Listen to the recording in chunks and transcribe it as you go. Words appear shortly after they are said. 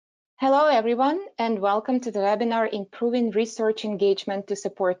Hello, everyone, and welcome to the webinar Improving Research Engagement to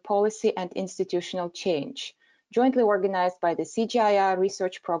Support Policy and Institutional Change, jointly organized by the CGIAR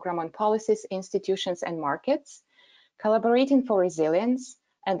Research Program on Policies, Institutions, and Markets, Collaborating for Resilience,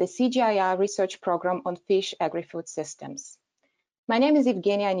 and the CGIAR Research Program on Fish Agri-Food Systems. My name is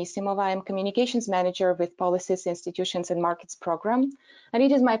Evgenia Anisimova. I am Communications Manager with Policies, Institutions, and Markets Program, and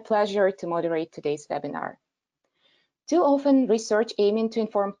it is my pleasure to moderate today's webinar. Too often, research aiming to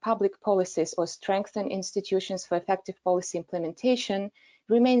inform public policies or strengthen institutions for effective policy implementation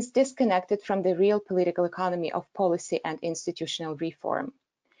remains disconnected from the real political economy of policy and institutional reform.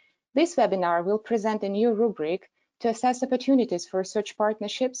 This webinar will present a new rubric to assess opportunities for research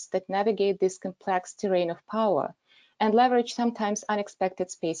partnerships that navigate this complex terrain of power and leverage sometimes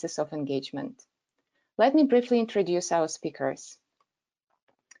unexpected spaces of engagement. Let me briefly introduce our speakers.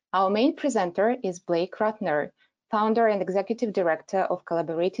 Our main presenter is Blake Rotner, founder and executive director of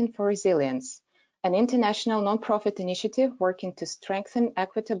Collaborating for Resilience, an international nonprofit initiative working to strengthen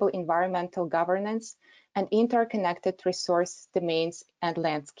equitable environmental governance and interconnected resource domains and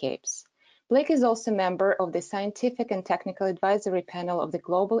landscapes. Blake is also a member of the Scientific and Technical Advisory Panel of the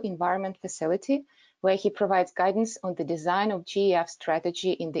Global Environment Facility, where he provides guidance on the design of GEF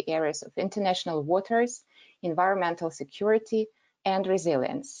strategy in the areas of international waters, environmental security, and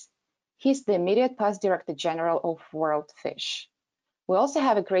resilience. He's the immediate past Director General of World Fish. We also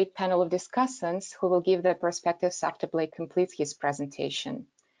have a great panel of discussants who will give their perspectives after Blake completes his presentation.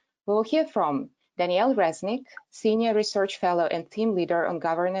 We will hear from Danielle Resnick, Senior Research Fellow and Team Leader on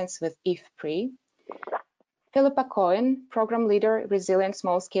Governance with IFPRI, Philippa Cohen, Program Leader, Resilient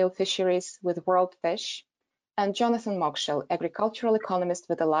Small-Scale Fisheries with World Fish, and Jonathan Mockshell, Agricultural Economist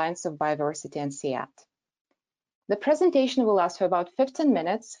with Alliance of Biodiversity and SEAT. The presentation will last for about 15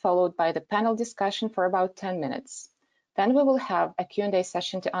 minutes, followed by the panel discussion for about 10 minutes. Then we will have a Q&A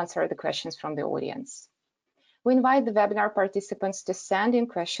session to answer the questions from the audience. We invite the webinar participants to send in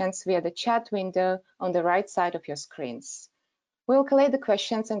questions via the chat window on the right side of your screens. We will collate the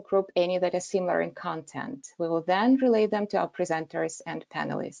questions and group any that are similar in content. We will then relay them to our presenters and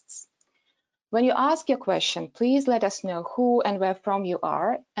panelists. When you ask your question, please let us know who and where from you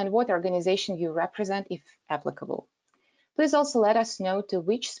are and what organization you represent if applicable. Please also let us know to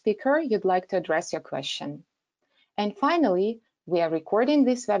which speaker you'd like to address your question. And finally, we are recording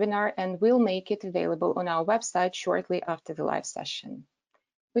this webinar and will make it available on our website shortly after the live session.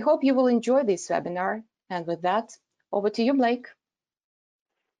 We hope you will enjoy this webinar. And with that, over to you, Blake.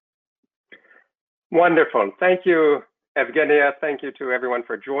 Wonderful. Thank you, Evgenia. Thank you to everyone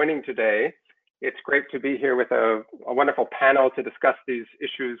for joining today. It's great to be here with a wonderful panel to discuss these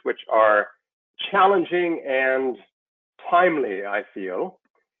issues, which are challenging and timely, I feel.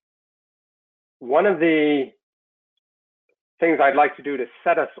 One of the things I'd like to do to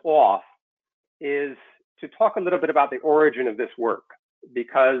set us off is to talk a little bit about the origin of this work,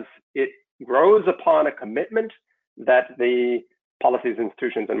 because it grows upon a commitment that the Policies,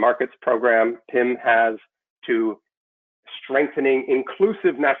 Institutions, and Markets program, PIM, has to strengthening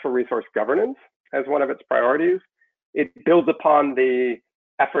inclusive natural resource governance as one of its priorities. It builds upon the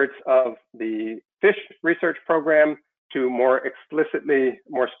efforts of the Fish Research Program to more explicitly,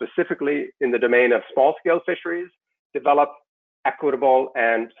 more specifically in the domain of small-scale fisheries, develop equitable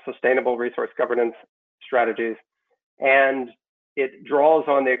and sustainable resource governance strategies. And it draws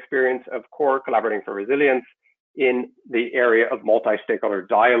on the experience of CORE, Collaborating for Resilience, in the area of multi-stakeholder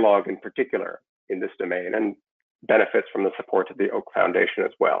dialogue in particular in this domain, and benefits from the support of the Oak Foundation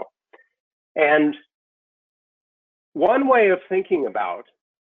as well. And one way of thinking about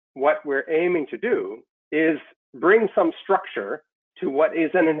what we're aiming to do is bring some structure to what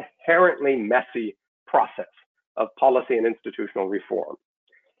is an inherently messy process of policy and institutional reform,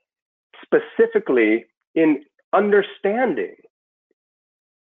 specifically in understanding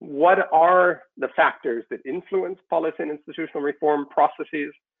what are the factors that influence policy and institutional reform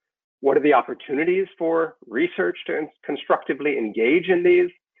processes, what are the opportunities for research to constructively engage in these,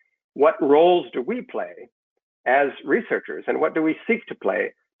 what roles do we play as researchers, and what do we seek to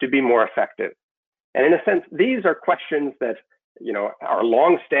play to be more effective? And in a sense, these are questions that are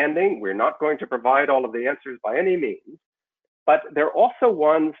long-standing. We're not going to provide all of the answers by any means, but they're also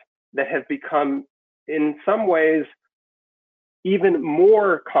ones that have become, in some ways, even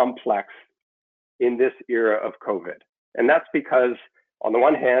more complex in this era of COVID. And that's because, on the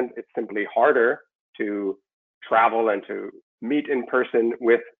one hand, it's simply harder to travel and to meet in person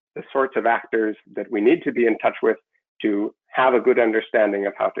with the sorts of actors that we need to be in touch with to have a good understanding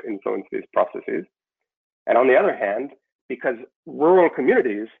of how to influence these processes. And on the other hand, because rural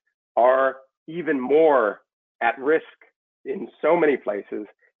communities are even more at risk in so many places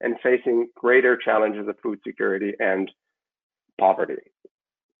and facing greater challenges of food security and poverty.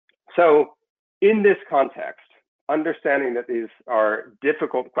 So in this context, understanding that these are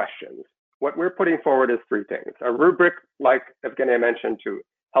difficult questions, what we're putting forward is three things. A rubric, like Evgenia mentioned, to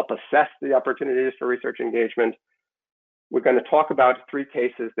help assess the opportunities for research engagement. We're going to talk about three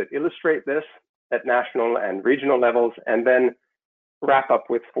cases that illustrate this at national and regional levels, and then wrap up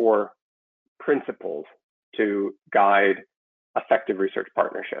with 4 principles to guide effective research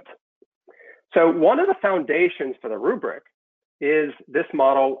partnerships. So one of the foundations for the rubric is this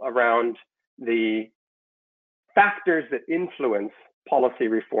model around the factors that influence policy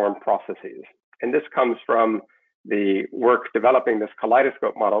reform processes. And this comes from the work developing this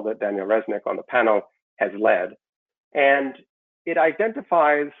kaleidoscope model that Daniel Resnick on the panel has led. And it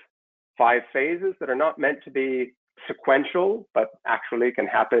identifies 5 phases that are not meant to be sequential, but actually can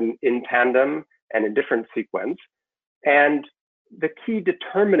happen in tandem and in different sequence. And the key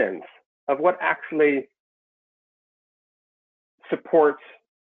determinants of what actually supports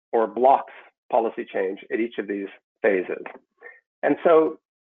or blocks policy change at each of these phases. And so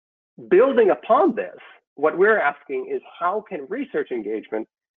building upon this, what we're asking is how can research engagement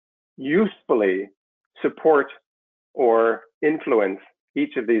usefully support or influence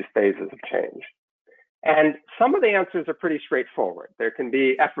each of these phases of change? And some of the answers are pretty straightforward. There can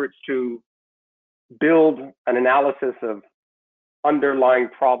be efforts to build an analysis of underlying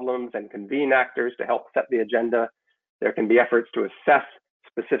problems and convene actors to help set the agenda. There can be efforts to assess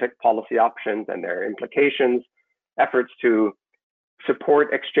specific policy options and their implications, efforts to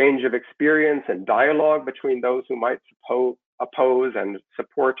support exchange of experience and dialogue between those who might oppose and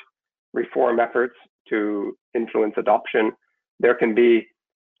support reform efforts to influence adoption. There can be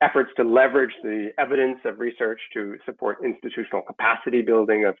efforts to leverage the evidence of research to support institutional capacity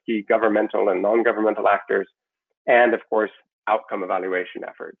building of key governmental and non-governmental actors, and of course, outcome evaluation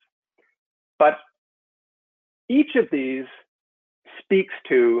efforts. But each of these speaks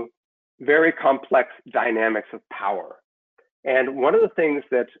to very complex dynamics of power. And one of the things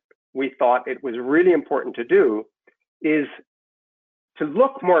that we thought it was really important to do is to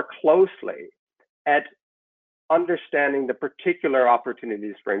look more closely at understanding the particular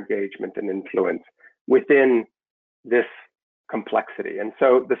opportunities for engagement and influence within this complexity. And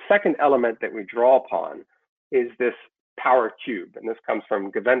so the second element that we draw upon is this power cube, and this comes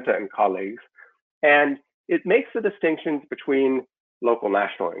from Gaventa and colleagues. And it makes the distinctions between local,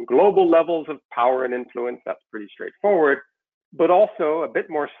 national, and global levels of power and influence. That's pretty straightforward, but also a bit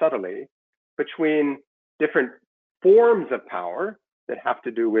more subtly between different forms of power that have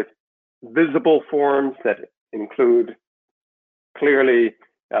to do with visible forms that include clearly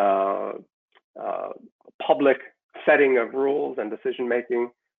public setting of rules and decision making,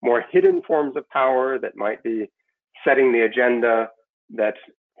 more hidden forms of power that might be setting the agenda that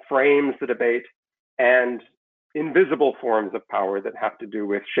frames the debate, and invisible forms of power that have to do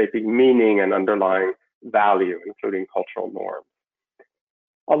with shaping meaning and underlying value, including cultural norms.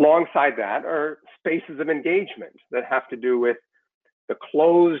 Alongside that are spaces of engagement that have to do with the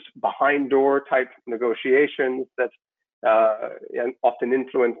closed behind door type negotiations that often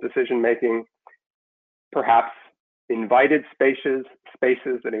influence decision making, perhaps invited spaces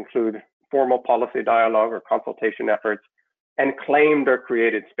that include formal policy dialogue or consultation efforts, and claimed or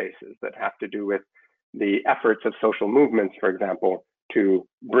created spaces that have to do with the efforts of social movements, for example, to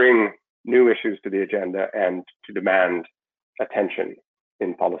bring new issues to the agenda and to demand attention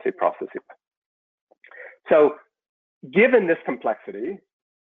in policy processes. So given this complexity,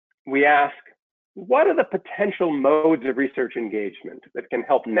 we ask, what are the potential modes of research engagement that can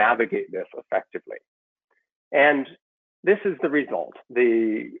help navigate this effectively? And this is the result,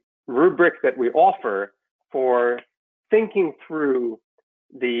 the rubric that we offer for thinking through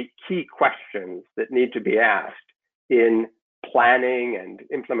the key questions that need to be asked in planning and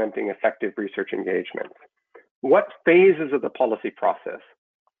implementing effective research engagement. What phases of the policy process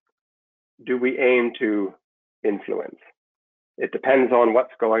do we aim to influence? It depends on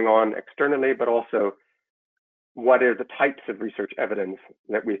what's going on externally, but also what are the types of research evidence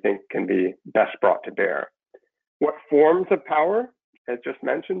that we think can be best brought to bear. What forms of power, as just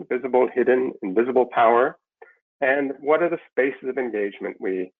mentioned, visible, hidden, invisible power, and what are the spaces of engagement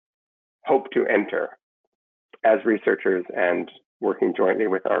we hope to enter as researchers and working jointly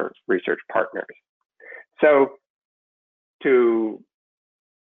with our research partners. So to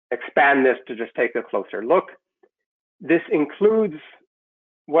expand this to just take a closer look, this includes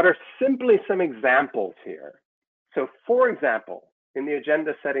what are simply some examples here. So for example, in the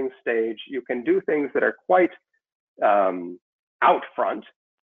agenda setting stage, you can do things that are quite out front,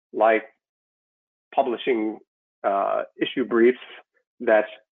 like publishing issue briefs that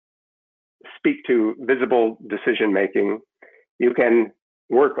speak to visible decision making. You can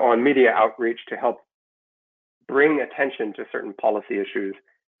work on media outreach to help bring attention to certain policy issues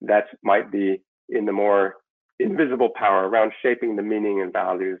that might be in the more invisible power around shaping the meaning and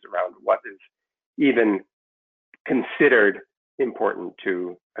values around what is even considered important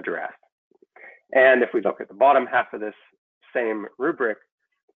to address. And if we look at the bottom half of this same rubric,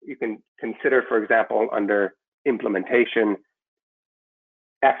 you can consider, for example, under implementation,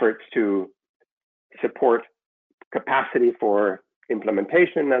 efforts to support capacity for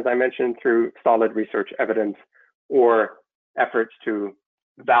implementation, as I mentioned, through solid research evidence, or efforts to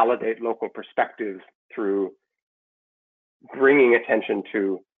validate local perspectives through bringing attention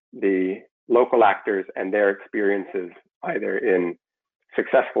to the local actors and their experiences, either in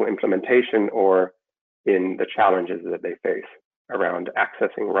successful implementation or in the challenges that they face around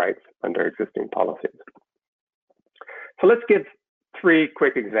accessing rights under existing policies. So let's give 3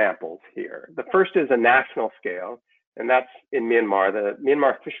 quick examples here. The first is a national scale, and that's in Myanmar, the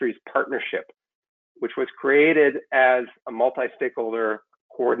Myanmar Fisheries Partnership, which was created as a multi-stakeholder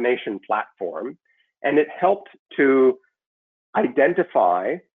coordination platform, and it helped to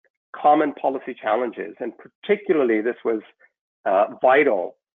identify common policy challenges, and particularly this was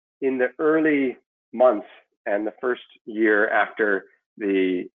vital in the early months and the first year after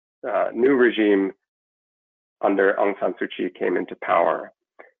the new regime under Aung San Suu Kyi came into power.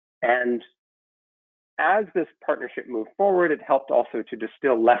 And as this partnership moved forward, it helped also to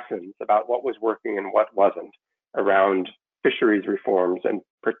distill lessons about what was working and what wasn't around fisheries reforms, and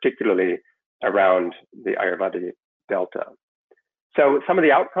particularly around the Irrawaddy Delta. So some of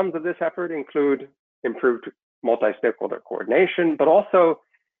the outcomes of this effort include improved multi-stakeholder coordination, but also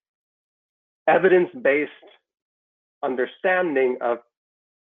evidence-based understanding of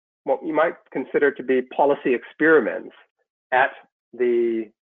what you might consider to be policy experiments at the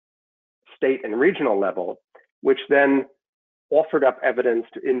state and regional level, which then offered up evidence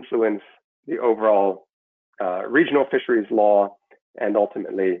to influence the overall regional fisheries law, and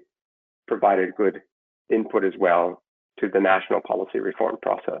ultimately provided good input as well to the national policy reform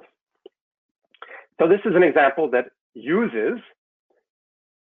process. So this is an example that uses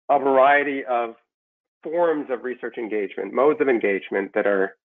a variety of forms of research engagement, modes of engagement that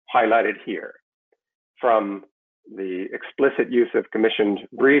are highlighted here, from the explicit use of commissioned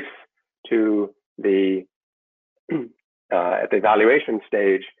briefs to the, at the evaluation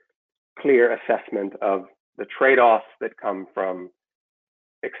stage, clear assessment of the trade-offs that come from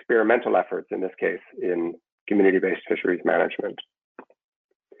experimental efforts, in this case, in community-based fisheries management.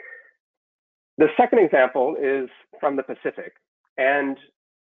 The second example is from the Pacific. And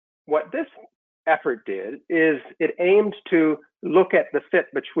what this effort did is it aimed to look at the fit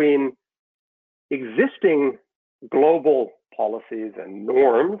between existing global policies and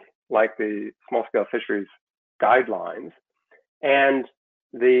norms, like the small-scale fisheries guidelines, and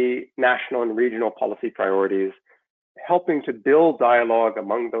the national and regional policy priorities, helping to build dialogue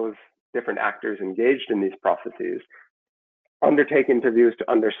among those different actors engaged in these processes, undertake interviews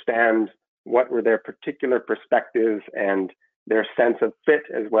to understand what were their particular perspectives and their sense of fit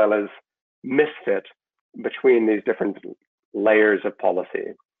as well as misfit between these different layers of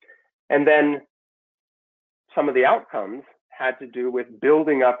policy. And then some of the outcomes had to do with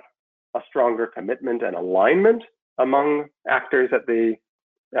building up a stronger commitment and alignment among actors at the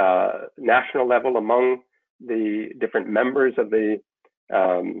national level, among the different members of the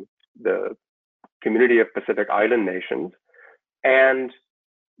community of Pacific Island nations, and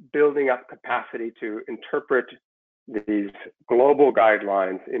building up capacity to interpret these global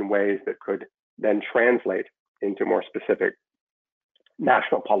guidelines in ways that could then translate into more specific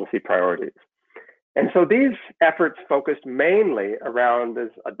national policy priorities. And so these efforts focused mainly around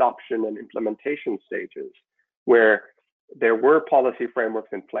this adoption and implementation stages, where there were policy frameworks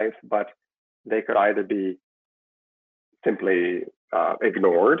in place, but they could either be simply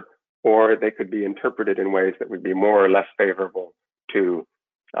ignored, or they could be interpreted in ways that would be more or less favorable to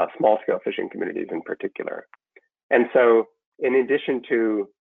small-scale fishing communities in particular. And so in addition to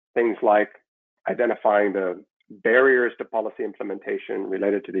things like identifying the barriers to policy implementation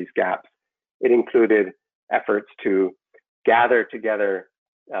related to these gaps, it included efforts to gather together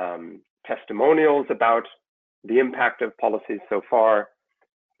testimonials about the impact of policies so far,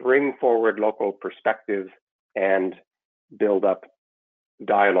 bring forward local perspectives, and build up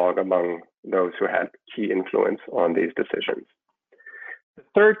dialogue among those who had key influence on these decisions. The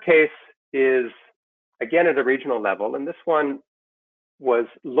third case is, again, at a regional level, and this one was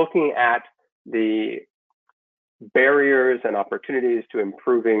looking at the barriers and opportunities to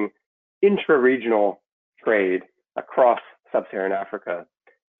improving intra-regional trade across sub-Saharan Africa.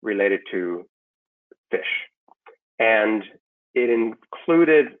 related to fish. And it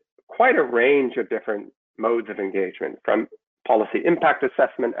included quite a range of different modes of engagement, from policy impact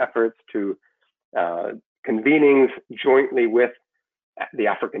assessment efforts to convenings jointly with the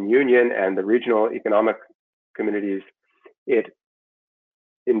African Union and the regional economic communities. It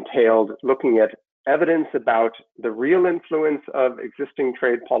entailed looking at evidence about the real influence of existing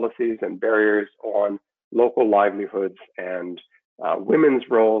trade policies and barriers on local livelihoods and women's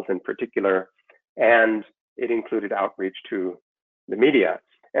roles in particular. And it included outreach to the media.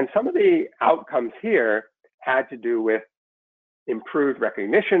 And some of the outcomes here had to do with improved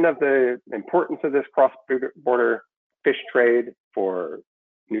recognition of the importance of this cross-border fish trade for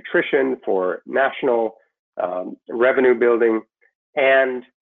nutrition, for national revenue building, and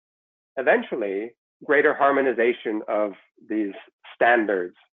eventually greater harmonization of these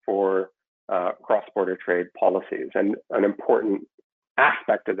standards for cross-border trade policies. And an important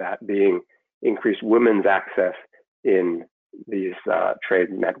aspect of that being increased women's access in these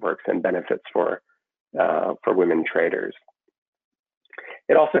trade networks and benefits for women traders.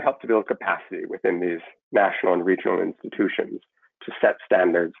 It also helped to build capacity within these national and regional institutions to set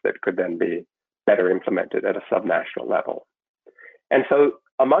standards that could then be better implemented at a subnational level. And so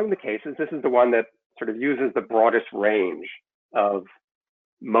among the cases, this is the one that sort of uses the broadest range of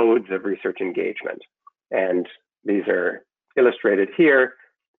modes of research engagement. And these are illustrated here.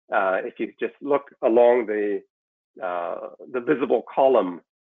 If you just look along the visible column,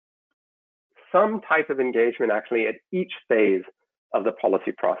 some type of engagement actually at each phase of the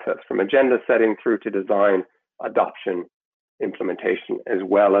policy process, from agenda setting through to design, adoption, implementation, as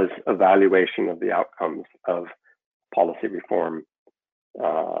well as evaluation of the outcomes of policy reform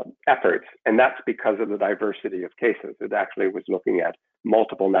efforts. And that's because of the diversity of cases. It actually was looking at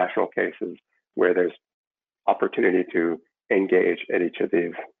multiple national cases where there's opportunity to engage at each of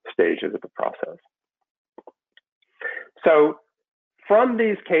these stages of the process. So from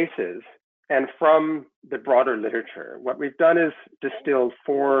these cases and from the broader literature, what we've done is distilled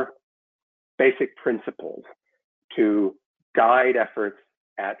 4 basic principles to guide efforts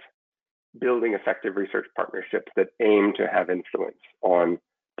at building effective research partnerships that aim to have influence on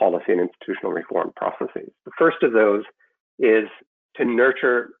policy and institutional reform processes. The first of those is to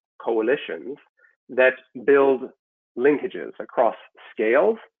nurture coalitions that build linkages across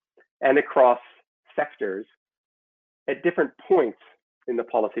scales and across sectors at different points in the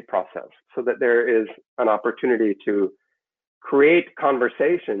policy process, so that there is an opportunity to create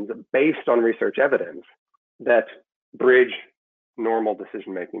conversations based on research evidence that bridge normal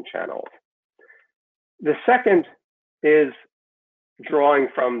decision-making channels. The second is drawing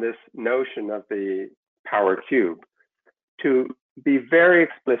from this notion of the power cube to be very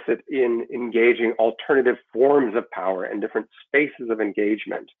explicit in engaging alternative forms of power and different spaces of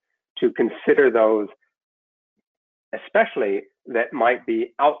engagement, to consider those especially that might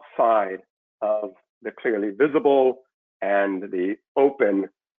be outside of the clearly visible and the open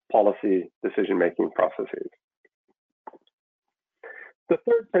policy decision-making processes. The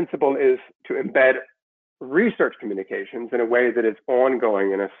third principle is to embed research communications in a way that is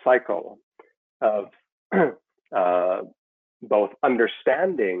ongoing in a cycle of both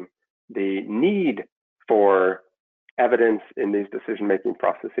understanding the need for evidence in these decision-making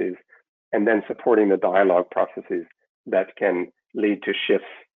processes and then supporting the dialogue processes that can lead to shifts,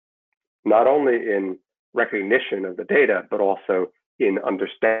 not only in recognition of the data, but also in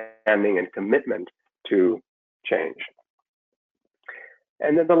understanding and commitment to change.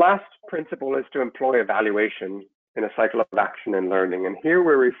 And then the last principle is to employ evaluation in a cycle of action and learning. And here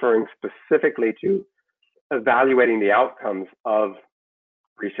we're referring specifically to evaluating the outcomes of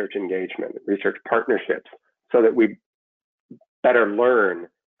research engagement, research partnerships, so that we better learn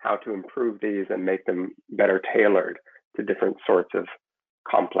how to improve these and make them better tailored to different sorts of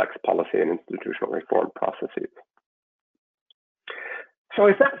complex policy and institutional reform processes. So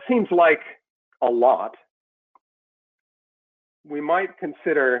if that seems like a lot, we might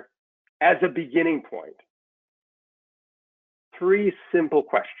consider, as a beginning point, 3 simple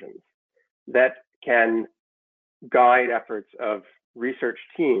questions that can guide efforts of research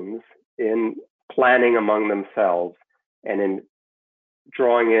teams in planning among themselves and in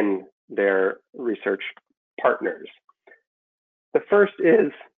drawing in their research partners. The first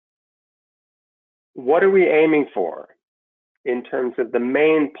is, what are we aiming for in terms of the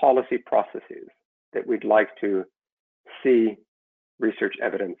main policy processes that we'd like to see research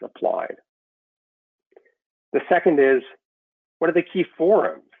evidence applied? The second is, what are the key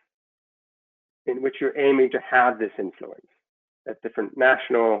forums in which you're aiming to have this influence at different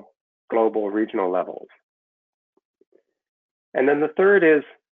national, global, regional levels? And then the third is,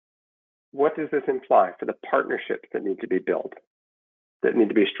 what does this imply for the partnerships that need to be built, that need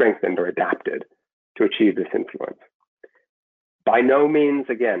to be strengthened or adapted to achieve this influence? By no means,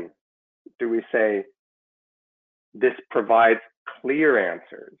 again, do we say this provides clear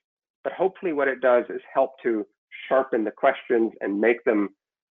answers, but hopefully what it does is help to sharpen the questions and make them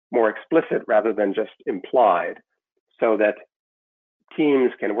more explicit rather than just implied, so that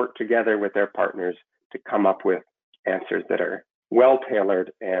teams can work together with their partners to come up with answers that are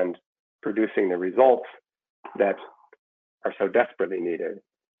well-tailored and producing the results that are so desperately needed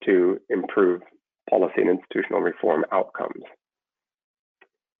to improve policy and institutional reform outcomes.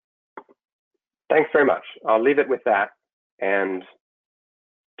 Thanks very much. I'll leave it with that and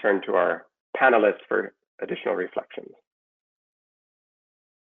turn to our panelists for additional reflections.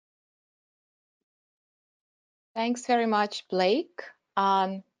 Thanks very much, Blake.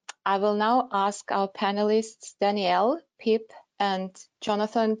 I will now ask our panelists, Danielle, Pip, and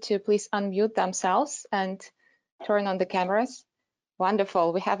Jonathan, to please unmute themselves and turn on the cameras.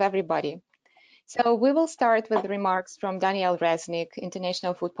 Wonderful, we have everybody. So we will start with remarks from Danielle Resnick,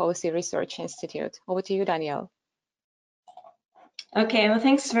 International Food Policy Research Institute. Over to you, Danielle. Okay, well,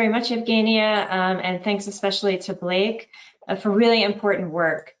 thanks very much, Evgenia, and thanks especially to Blake for really important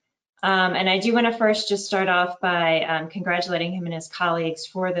work. And I do want to first just start off by congratulating him and his colleagues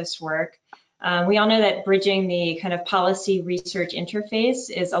for this work. We all know that bridging the kind of policy research interface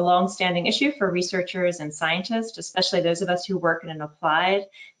is a long-standing issue for researchers and scientists, especially those of us who work in an applied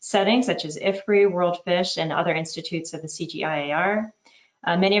setting, such as IFPRI, WorldFish, and other institutes of the CGIAR.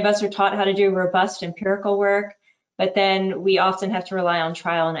 Many of us are taught how to do robust empirical work, but then we often have to rely on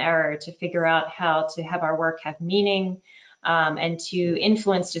trial and error to figure out how to have our work have meaning and to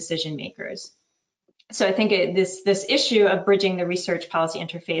influence decision makers. So I think this issue of bridging the research policy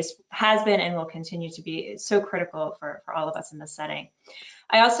interface has been and will continue to be so critical for all of us in this setting.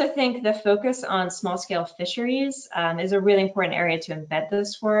 I also think the focus on small-scale fisheries is a really important area to embed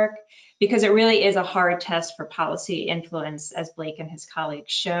this work, because it really is a hard test for policy influence, as Blake and his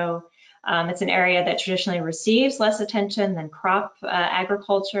colleagues show. It's an area that traditionally receives less attention than crop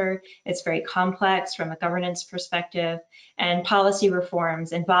agriculture. It's very complex from a governance perspective, and policy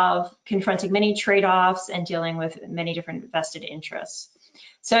reforms involve confronting many trade-offs and dealing with many different vested interests.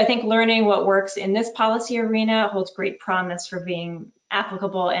 So I think learning what works in this policy arena holds great promise for being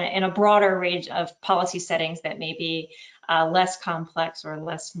applicable in a broader range of policy settings that may be less complex or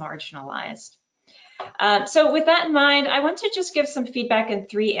less marginalized. So with that in mind, I want to just give some feedback in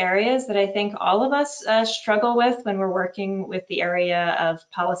 3 areas that I think all of us struggle with when we're working with the area of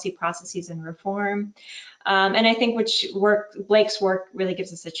policy processes and reform. And I think Blake's work really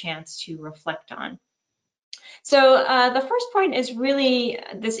gives us a chance to reflect on. So the first point is really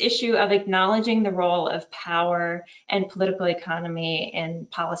this issue of acknowledging the role of power and political economy in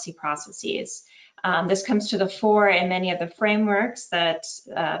policy processes. This comes to the fore in many of the frameworks that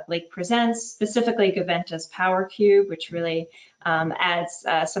Blake presents, specifically Gaventa's Power Cube, which really adds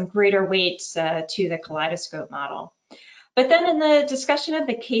some greater weight to the kaleidoscope model. But then in the discussion of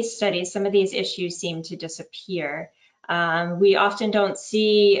the case studies, some of these issues seem to disappear. We often don't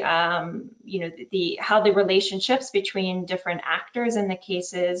see, how the relationships between different actors in the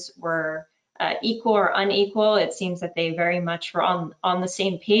cases were equal or unequal. It seems that they very much were on the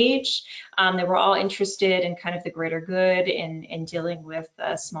same page. They were all interested in kind of the greater good in dealing with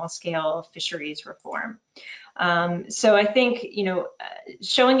small-scale fisheries reform. So I think,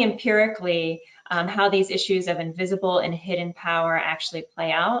 showing empirically how these issues of invisible and hidden power actually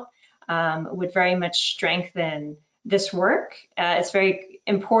play out would very much strengthen this work. It's very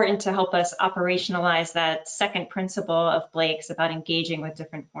important to help us operationalize that second principle of Blake's about engaging with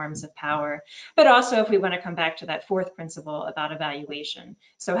different forms of power, but also if we want to come back to that fourth principle about evaluation.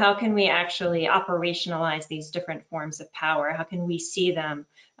 So how can we actually operationalize these different forms of power? How can we see them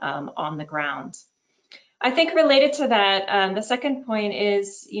on the ground? I think related to that, the second point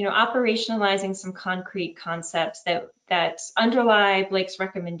is, operationalizing some concrete concepts that underlie Blake's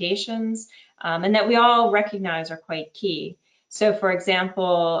recommendations and that we all recognize are quite key. So for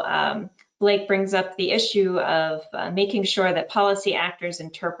example, Blake brings up the issue of making sure that policy actors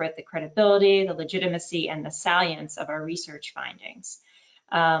interpret the credibility, the legitimacy, and the salience of our research findings.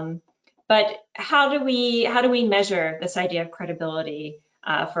 But how do we measure this idea of credibility?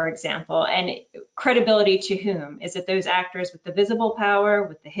 For example, and credibility to whom? Is it those actors with the visible power,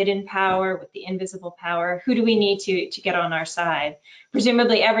 with the hidden power, with the invisible power? Who do we need to get on our side?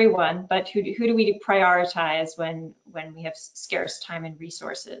 Presumably everyone, but who do we prioritize when we have scarce time and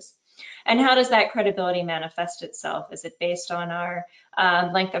resources? And how does that credibility manifest itself? Is it based on our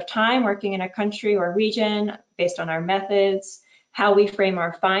length of time working in a country or region, based on our methods, how we frame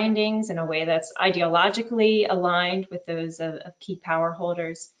our findings in a way that's ideologically aligned with those of key power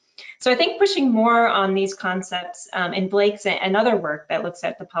holders. So I think pushing more on these concepts in Blake's and other work that looks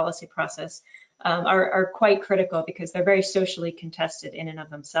at the policy process are quite critical because they're very socially contested in and of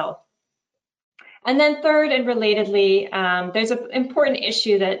themselves. And then third and relatedly, there's an important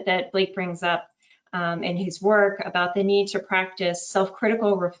issue that Blake brings up in his work about the need to practice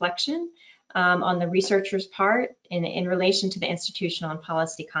self-critical reflection on the researcher's part in relation to the institutional and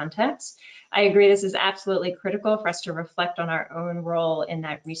policy context. I agree this is absolutely critical for us to reflect on our own role in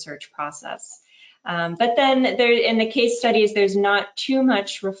that research process. But then in the case studies, there's not too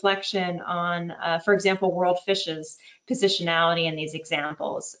much reflection on, for example, World Fish's positionality in these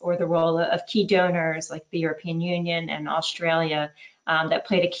examples, or the role of key donors like the European Union and Australia that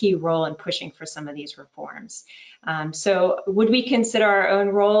played a key role in pushing for some of these reforms. So would we consider our own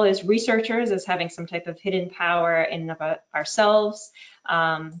role as researchers as having some type of hidden power in and of ourselves?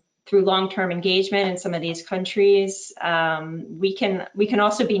 Through long-term engagement in some of these countries, we can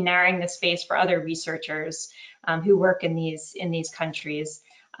also be narrowing the space for other researchers who work in these countries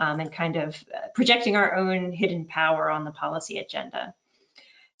and kind of projecting our own hidden power on the policy agenda.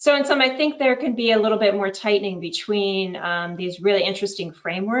 So in sum, I think there can be a little bit more tightening between these really interesting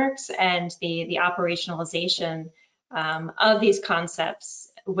frameworks and the operationalization of these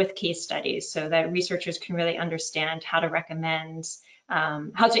concepts with case studies, so that researchers can really understand how to recommend,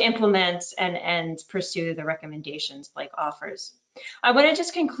 how to implement and pursue the recommendations Blake offers. I want to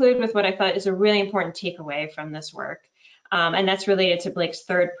just conclude with what I thought is a really important takeaway from this work, and that's related to Blake's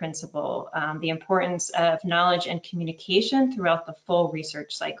third principle, the importance of knowledge and communication throughout the full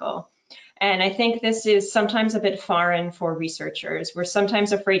research cycle. And I think this is sometimes a bit foreign for researchers. We're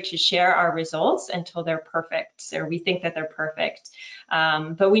sometimes afraid to share our results until they're perfect, or we think that they're perfect.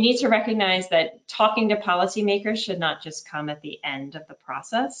 But we need to recognize that talking to policymakers should not just come at the end of the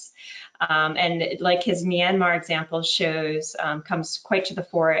process. And like his Myanmar example shows, comes quite to the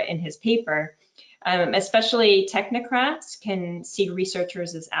fore in his paper, especially technocrats can see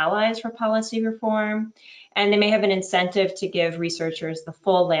researchers as allies for policy reform, and they may have an incentive to give researchers the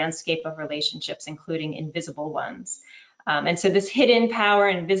full landscape of relationships, including invisible ones. And so this hidden power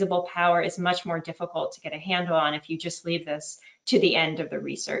and visible power is much more difficult to get a handle on if you just leave this to the end of the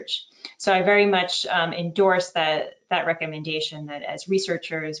research. So I very much endorse that recommendation that as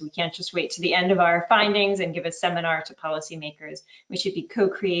researchers, we can't just wait to the end of our findings and give a seminar to policymakers. We should be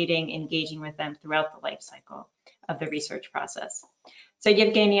co-creating, engaging with them throughout the life cycle of the research process. So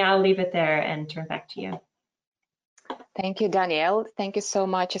Yevgenia, I'll leave it there and turn back to you. Thank you, Danielle. Thank you so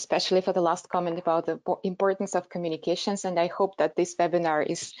much, especially for the last comment about the importance of communications. And I hope that this webinar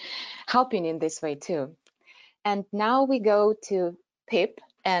is helping in this way too. And now we go to Pip,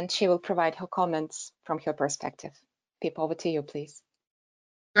 and she will provide her comments from her perspective. Pip, over to you, please.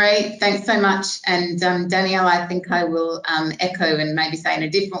 Great, thanks so much. And Danielle, I think I will echo and maybe say in a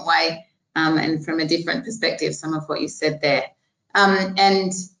different way and from a different perspective some of what you said there.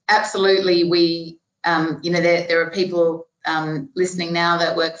 And absolutely, we, you know, there are people listening now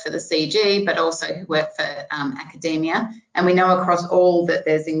that work for the CG, but also who work for academia. And we know across all that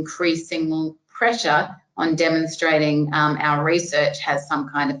there's increasing pressure on demonstrating our research has some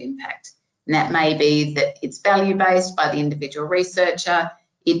kind of impact. And that may be that it's value-based by the individual researcher.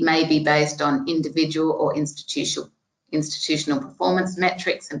 It may be based on individual or institutional performance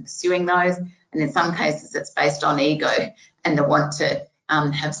metrics and pursuing those. And in some cases, it's based on ego and the want to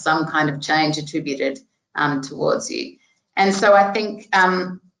have some kind of change attributed towards you. And so I think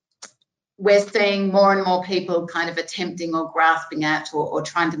we're seeing more and more people kind of attempting or grasping at or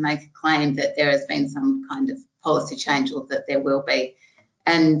trying to make a claim that there has been some kind of policy change or that there will be.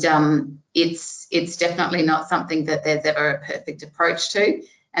 And it's definitely not something that there's ever a perfect approach to.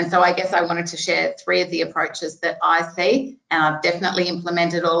 And so I guess I wanted to share 3 of the approaches that I see, and I've definitely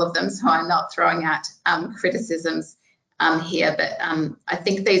implemented all of them, so I'm not throwing out criticisms here, but I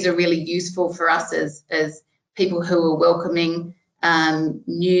think these are really useful for us as people who are welcoming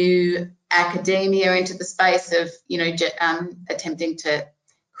new academia into the space of, you know, attempting to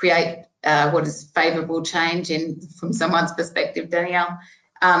create what is favourable change from someone's perspective, Danielle.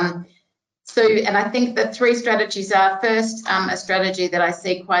 And I think the 3 strategies are, first, a strategy that I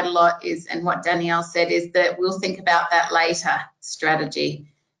see quite a lot is, and what Danielle said, is that we'll think about that later strategy.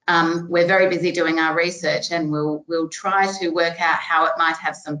 We're very busy doing our research and we'll try to work out how it might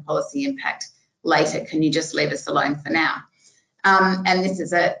have some policy impact later. Can you just leave us alone for now? And this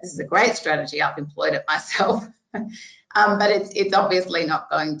is a great strategy. I've employed it myself. But it's obviously not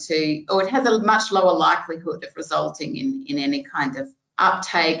going to, or it has a much lower likelihood of resulting in any kind of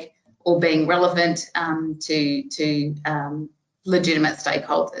uptake or being relevant to legitimate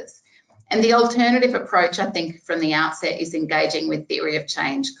stakeholders. And the alternative approach, I think, from the outset is engaging with theory of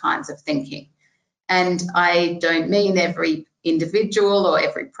change kinds of thinking. And I don't mean every individual or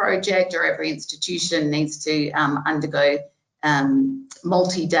every project or every institution needs to undergo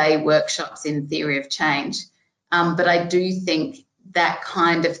multi-day workshops in theory of change. But I do think that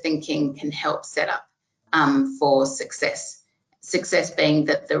kind of thinking can help set up for success. Success being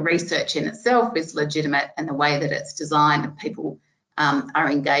that the research in itself is legitimate and the way that it's designed and people are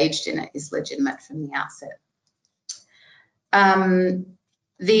engaged in it is legitimate from the outset.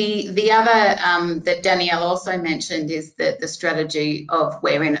 The other that Danielle also mentioned is the strategy of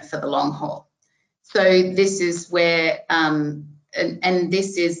we're in it for the long haul. So this is where, and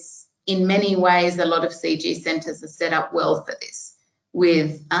this is in many ways, a lot of CG centres are set up well for this,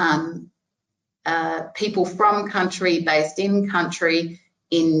 with people from country, based in country,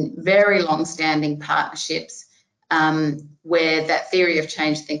 in very long-standing partnerships, where that theory of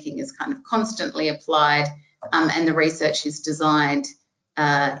change thinking is kind of constantly applied, and the research is designed,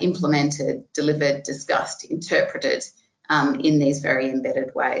 implemented, delivered, discussed, interpreted in these very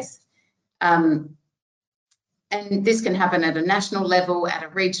embedded ways. And this can happen at a national level, at a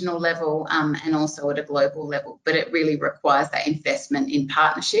regional level, and also at a global level, but it really requires that investment in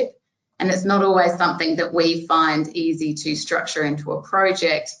partnership. And it's not always something that we find easy to structure into a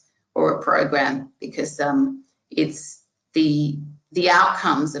project or a program, because it's the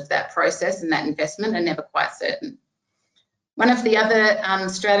outcomes of that process and that investment are never quite certain. One of the other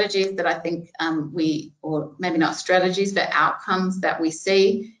strategies that I think or maybe not strategies, but outcomes that we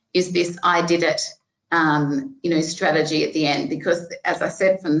see is this I did it, strategy at the end, because as I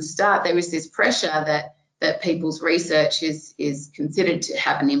said from the start, there is this pressure that people's research is considered to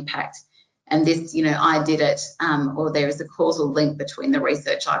have an impact. And this, I did it, or there is a causal link between the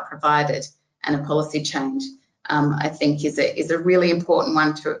research I provided and a policy change, I think is a really important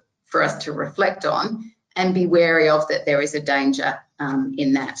one for us to reflect on and be wary of, that there is a danger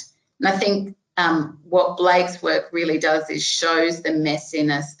in that. And I think what Blake's work really does is shows the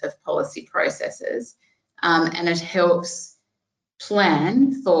messiness of policy processes, and it helps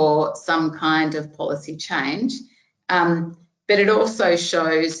plan for some kind of policy change. But it also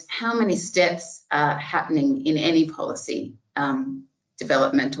shows how many steps are happening in any policy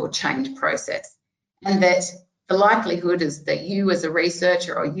development or change process, and that the likelihood is that you as a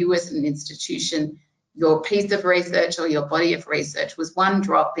researcher or you as an institution, your piece of research or your body of research was one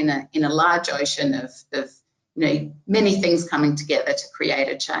drop in a large ocean of many things coming together to create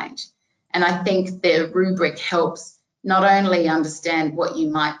a change. And I think the rubric helps not only understand what you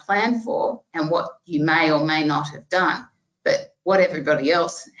might plan for and what you may or may not have done, but what everybody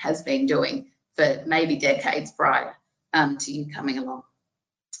else has been doing for maybe decades prior to you coming along.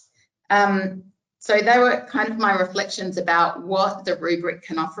 So they were kind of my reflections about what the rubric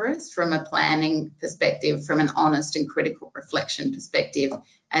can offer us from a planning perspective, from an honest and critical reflection perspective,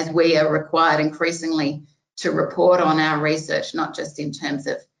 as we are required increasingly to report on our research, not just in terms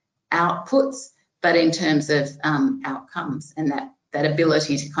of outputs, but in terms of outcomes, and that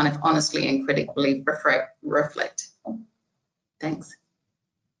ability to kind of honestly and critically reflect. Thanks.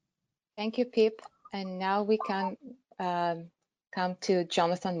 Thank you, Pip. And now we can come to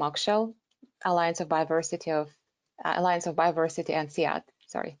Jonathan Mockshell, Alliance of Biodiversity and CIAT.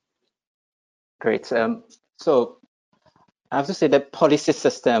 Sorry. Great. So I have to say that policy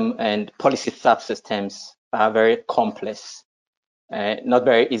system and policy subsystems are very complex, not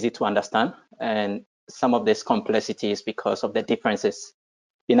very easy to understand. And some of this complexity is because of the differences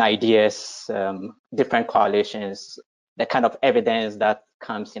in ideas, different coalitions, the kind of evidence that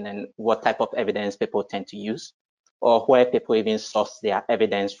comes in, and what type of evidence people tend to use, or where people even source their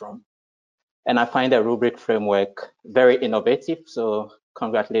evidence from. And I find the rubric framework very innovative. So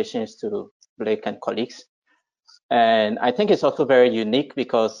congratulations to Blake and colleagues. And I think it's also very unique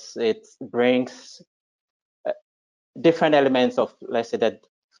because it brings different elements of, let's say, that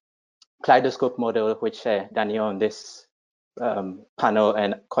kaleidoscope model, which Daniel on this panel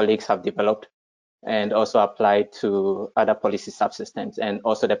and colleagues have developed, and also applied to other policy subsystems, and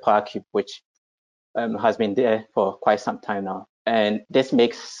also the Power Cube, which has been there for quite some time now. And this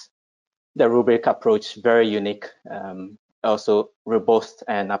makes the rubric approach very unique, also robust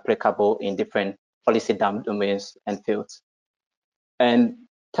and applicable in different policy domains and fields. And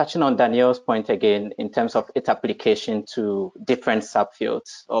touching on Danielle's point again, in terms of its application to different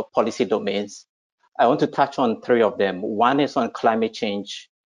subfields or policy domains, I want to touch on three of them. One is on climate change,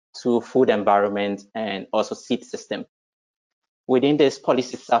 two, food environment, and also seed system. Within this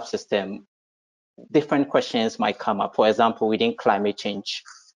policy subsystem, different questions might come up. For example, within climate change,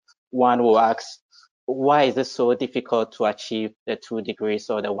 one will ask, why is it so difficult to achieve the 2 degrees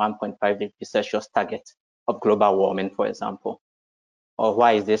or the 1.5 degrees Celsius target of global warming, for example? Or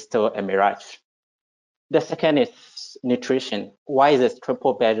why is this still a mirage? The second is nutrition. Why is this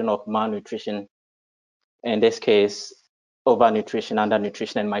triple burden of malnutrition, in this case, overnutrition,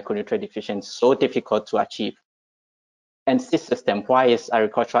 undernutrition, and micronutrient deficiency, so difficult to achieve? And seed system, why is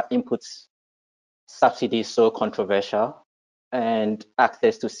agricultural inputs subsidy so controversial, and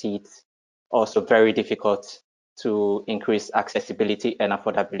access to seeds also very difficult to increase accessibility and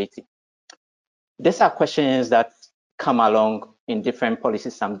affordability? These are questions that come along in different policy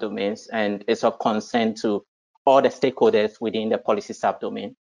subdomains, and it's of concern to all the stakeholders within the policy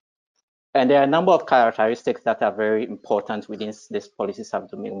subdomain. And there are a number of characteristics that are very important within this policy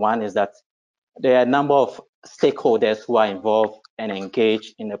subdomain. One is that there are a number of stakeholders who are involved and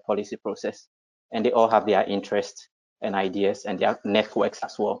engaged in the policy process, and they all have their interests and ideas and their networks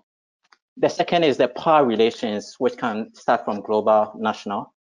as well. The second is the power relations, which can start from global,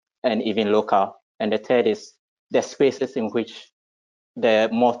 national, and even local. And the third is the spaces in which the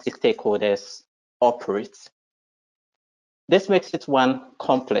multi-stakeholders operate. This makes it one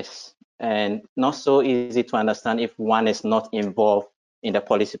complex and not so easy to understand if one is not involved in the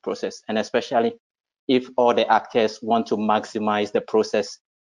policy process, and especially if all the actors want to maximize the process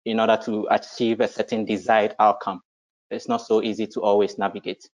in order to achieve a certain desired outcome. It's not so easy to always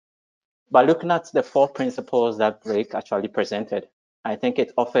navigate. But looking at the 4 principles that Blake actually presented, I think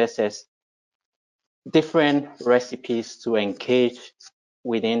it offers us different recipes to engage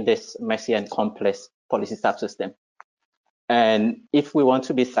within this messy and complex policy subsystem. And if we want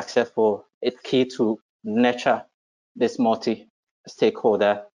to be successful, it's key to nurture this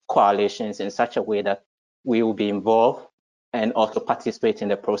multi-stakeholder coalitions in such a way that we will be involved and also participate in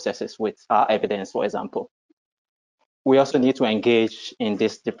the processes with our evidence, for example. We also need to engage in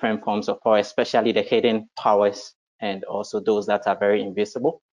these different forms of power, especially the hidden powers and also those that are very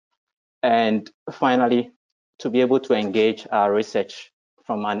invisible. And finally, to be able to engage our research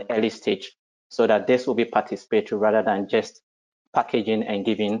from an early stage so that this will be participatory rather than just packaging and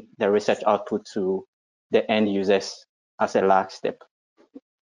giving the research output to the end users as a last step.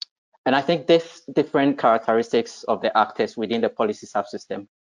 And I think these different characteristics of the actors within the policy subsystem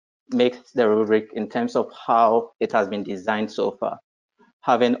makes the rubric, in terms of how it has been designed so far,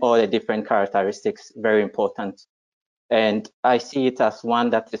 having all the different characteristics, very important. And I see it as one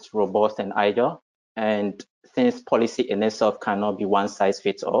that is robust and agile. And since policy in itself cannot be one size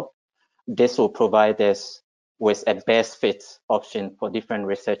fits all, this will provide us with a best fit option for different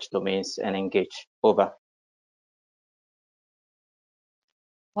research domains and engage. Over.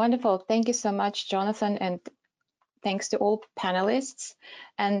 Wonderful. Thank you so much, Jonathan, and thanks to all panelists.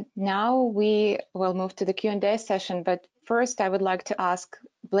 And now we will move to the Q&A session. But first, I would like to ask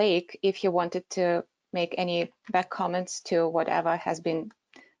Blake if he wanted to make any back comments to whatever has been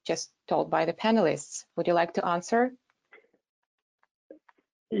just told by the panelists. Would you like to answer?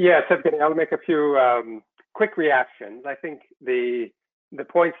 Yes, Evgeny, I'll make a few quick reactions. I think the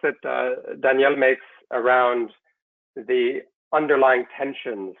points that Danielle makes around the underlying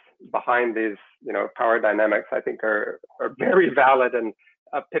tensions behind these, power dynamics, I think are very valid. And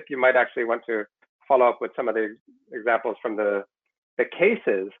Pip, you might actually want to follow up with some of the examples from the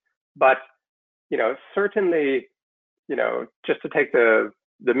cases. But certainly, just to take the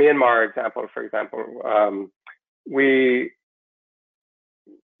Myanmar example, for example, we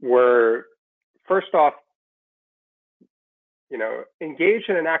were first off, engaged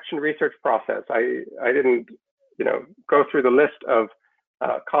in an action research process. I didn't, go through the list of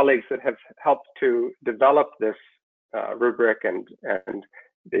colleagues that have helped to develop this rubric and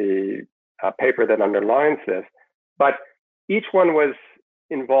the paper that underlines this, but each one was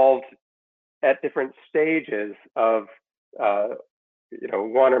involved at different stages of,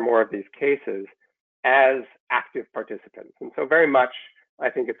 one or more of these cases as active participants. And so very much, I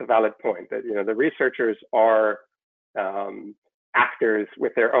think it's a valid point that, the researchers are actors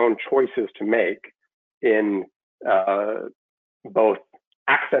with their own choices to make in both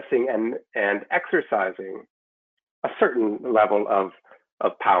accessing and exercising a certain level of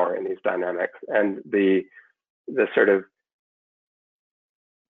power in these dynamics. And the sort of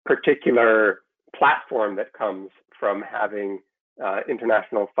particular platform that comes from having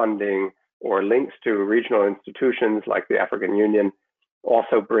international funding or links to regional institutions like the African Union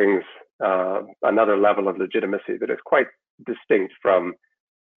also brings another level of legitimacy that is quite distinct from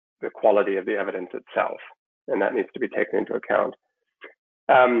the quality of the evidence itself, and that needs to be taken into account.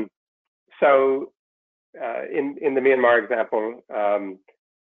 So in the Myanmar example,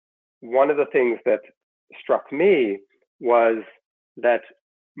 one of the things that struck me was that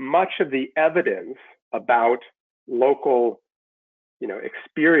much of the evidence about local,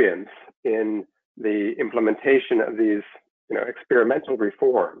 experience in the implementation of these, experimental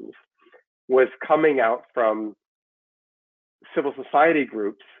reforms was coming out from civil society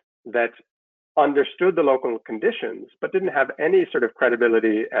groups that understood the local conditions, but didn't have any sort of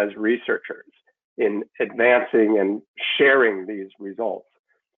credibility as researchers in advancing and sharing these results.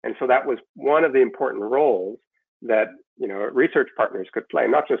 And so that was one of the important roles that research partners could play,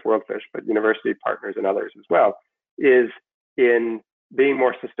 not just WorldFish, but university partners and others as well, is in being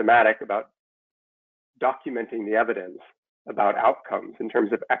more systematic about documenting the evidence about outcomes in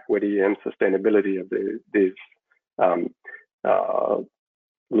terms of equity and sustainability of these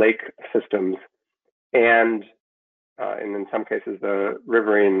lake systems, and in some cases the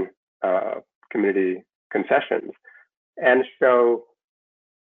riverine community concessions, and show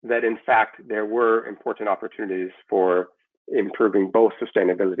that in fact there were important opportunities for improving both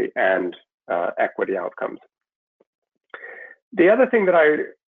sustainability and equity outcomes. The other thing that I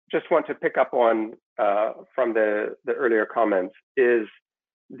just want to pick up on from the earlier comments is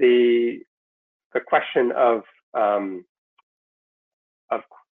the question of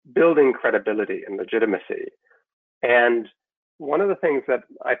building credibility and legitimacy. And one of the things that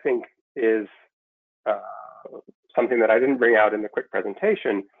I think is something that I didn't bring out in the quick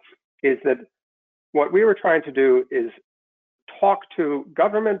presentation is that what we were trying to do is talk to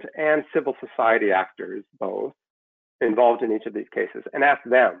government and civil society actors, both involved in each of these cases, and ask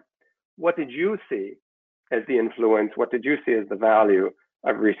them, what did you see as the influence? What did you see as the value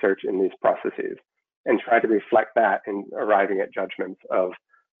of research in these processes? And try to reflect that in arriving at judgments of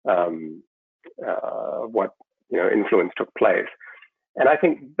what influence took place. And I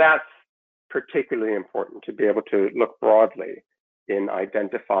think that's particularly important, to be able to look broadly in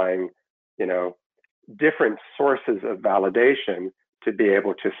identifying different sources of validation, to be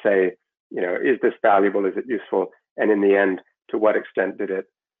able to say, is this valuable, is it useful, and in the end, to what extent did it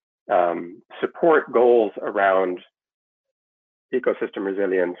support goals around ecosystem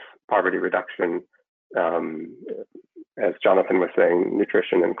resilience, poverty reduction, as Jonathan was saying,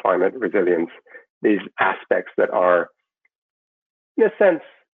 nutrition and climate resilience, these aspects that are, in a sense,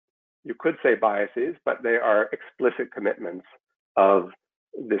 you could say biases, but they are explicit commitments of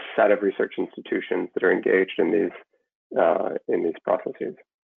this set of research institutions that are engaged in these processes.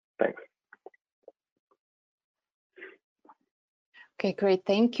 Thanks. Okay, great.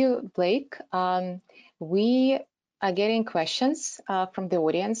 Thank you, Blake. We are getting questions from the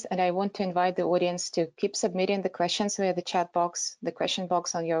audience, and I want to invite the audience to keep submitting the questions via the chat box, the question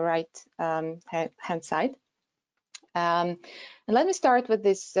box on your right hand side. And let me start with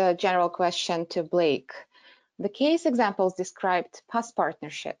this general question to Blake. The case examples described past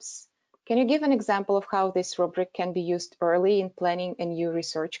partnerships. Can you give an example of how this rubric can be used early in planning a new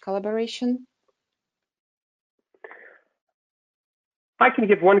research collaboration? I can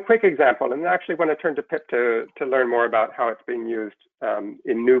give one quick example, and I actually want to turn to Pip to learn more about how it's being used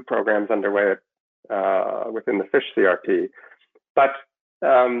in new programs underway within the FISH CRP. But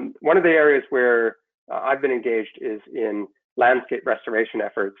one of the areas where I've been engaged is in landscape restoration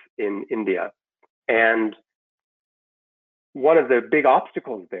efforts in India. And one of the big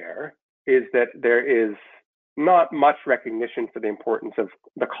obstacles there is that there is not much recognition for the importance of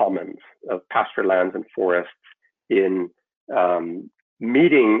the commons, of pasture lands and forests in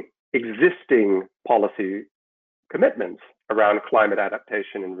meeting existing policy commitments around climate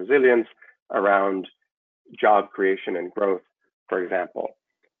adaptation and resilience, around job creation and growth, for example.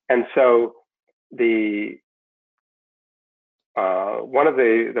 And so one of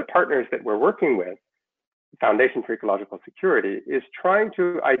the partners that we're working with, Foundation for Ecological Security, is trying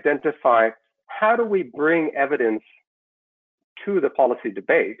to identify how do we bring evidence to the policy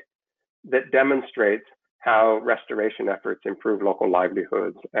debate that demonstrates how restoration efforts improve local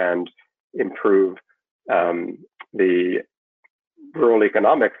livelihoods and improve the rural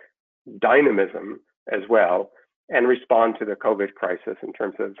economic dynamism as well, and respond to the COVID crisis in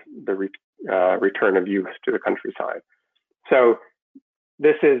terms of the return of youth to the countryside. So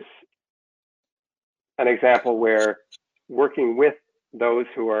this is an example where working with those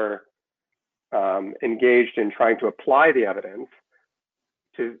who are engaged in trying to apply the evidence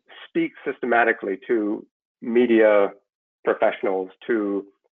to speak systematically to media professionals, to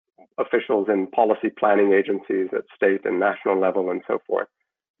officials in policy planning agencies at state and national level and so forth,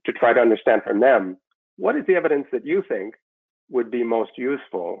 to try to understand from them, what is the evidence that you think would be most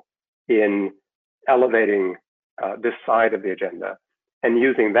useful in elevating this side of the agenda, and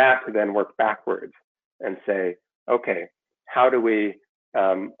using that to then work backwards and say, okay, how do we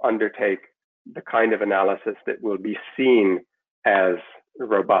undertake the kind of analysis that will be seen as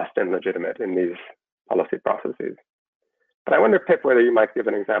robust and legitimate in these policy processes. But I wonder, Pip, whether you might give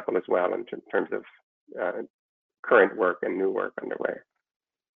an example as well in terms of current work and new work underway.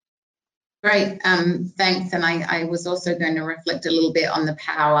 Great, thanks. And I was also going to reflect a little bit on the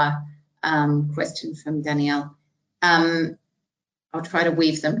power question from Danielle. I'll try to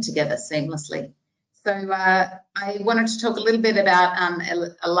weave them together seamlessly. So I wanted to talk a little bit about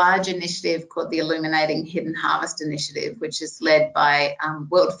a large initiative called the Illuminating Hidden Harvest Initiative, which is led by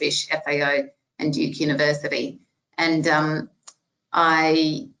WorldFish, FAO, and Duke University. And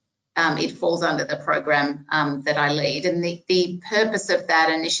it falls under the program that I lead. And the purpose of that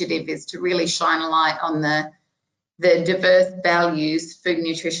initiative is to really shine a light on the diverse values, food,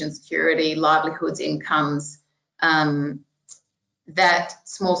 nutrition, security, livelihoods, incomes, that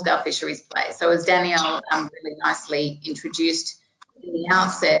small-scale fisheries play. So as Danielle really nicely introduced in the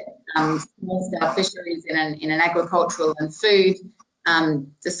outset, small-scale fisheries in an agricultural and food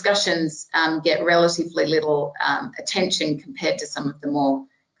discussions get relatively little attention compared to some of the more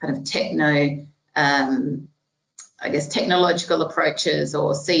kind of technological approaches,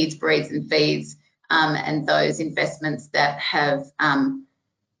 or seeds, breeds and feeds, and those investments that have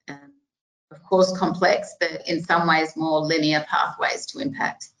of course complex, but in some ways more linear pathways to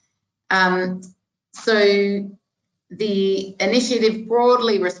impact. So the initiative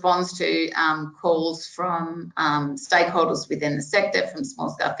broadly responds to calls from stakeholders within the sector, from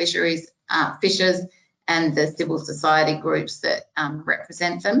small-scale fisheries, fishers, and the civil society groups that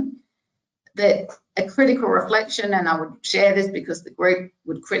represent them. That a critical reflection, and I would share this because the group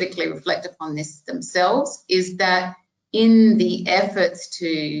would critically reflect upon this themselves, is that in the efforts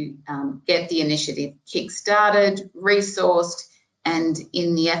to get the initiative kick-started, resourced, and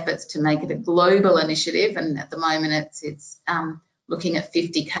in the efforts to make it a global initiative, and at the moment it's looking at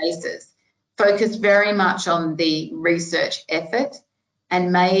 50 cases, focused very much on the research effort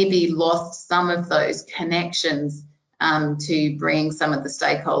and maybe lost some of those connections to bring some of the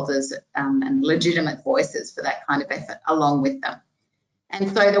stakeholders and legitimate voices for that kind of effort along with them.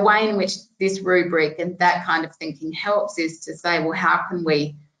 And so the way in which this rubric and that kind of thinking helps is to say, well, how can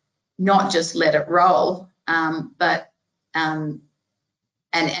we not just let it roll, but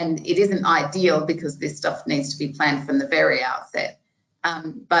and it isn't ideal because this stuff needs to be planned from the very outset,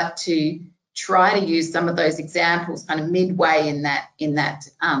 but to try to use some of those examples kind of midway in the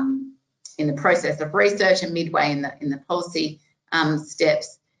process of research and midway in the policy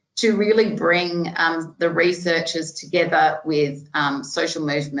steps, to really bring the researchers together with social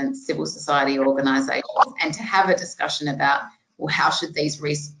movements, civil society organisations, and to have a discussion about, well, how should these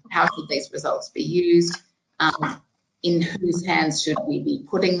results be used, in whose hands should we be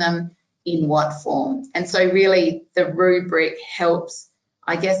putting them, in what form. And so really the rubric helps,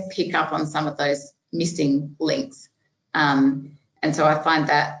 I guess, pick up on some of those missing links. And so I find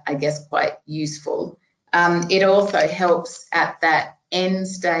that, I guess, quite useful. It also helps at that end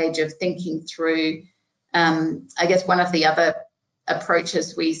stage of thinking through, I guess one of the other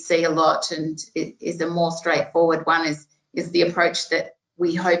approaches we see a lot, and it is a more straightforward one, is the approach that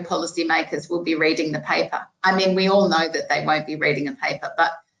we hope policymakers will be reading the paper. I mean, we all know that they won't be reading a paper,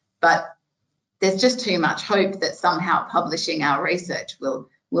 but there's just too much hope that somehow publishing our research will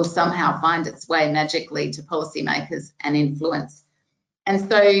somehow find its way magically to policymakers and influence. And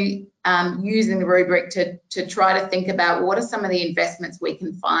so using the rubric to try to think about what are some of the investments we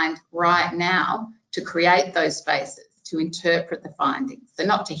can find right now to create those spaces, to interpret the findings. So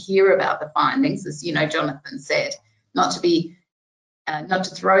not to hear about the findings, as you know, Jonathan said, not to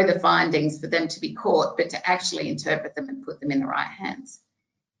throw the findings for them to be caught, but to actually interpret them and put them in the right hands.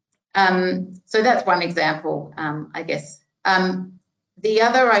 So that's one example, I guess. The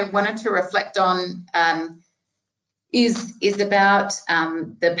other I wanted to reflect on is about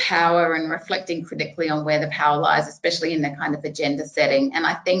the power and reflecting critically on where the power lies, especially in the kind of agenda setting. And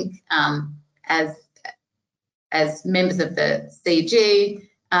I think as members of the CG,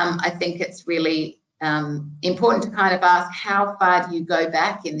 I think it's really important to kind of ask, how far do you go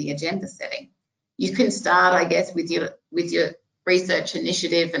back in the agenda setting? You can start, I guess, with your research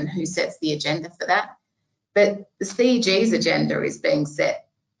initiative and who sets the agenda for that. But the CG's agenda is being set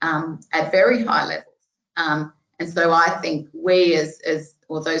at very high levels. And so I think we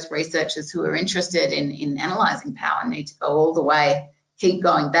or those researchers who are interested in analysing power need to go all the way, keep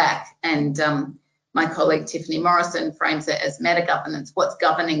going back. And my colleague Tiffany Morrison frames it as meta-governance, what's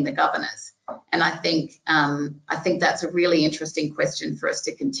governing the governors. And I think that's a really interesting question for us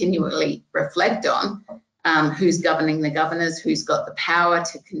to continually reflect on. Who's governing the governors, who's got the power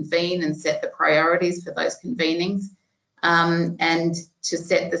to convene and set the priorities for those convenings, and to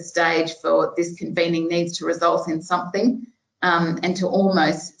set the stage for this convening needs to result in something. and to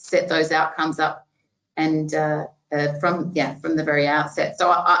almost set those outcomes up and from the very outset.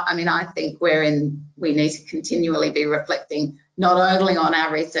 So I mean, I think we need to continually be reflecting not only on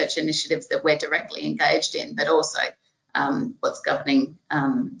our research initiatives that we're directly engaged in, but also what's governing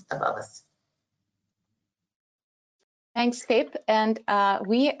above us. Thanks, Pip. And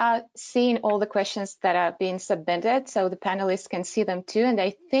we are seeing all the questions that are being submitted, so the panelists can see them too. And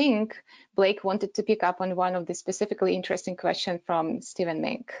I think Blake wanted to pick up on one of the specifically interesting questions from Stephen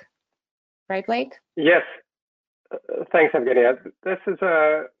Mink. Right, Blake? Yes. Thanks, Evgenia. This is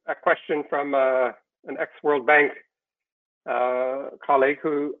a question from an ex-World Bank colleague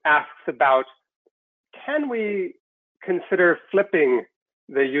who asks about, can we consider flipping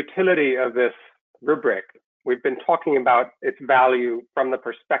the utility of this rubric? We've been talking about its value from the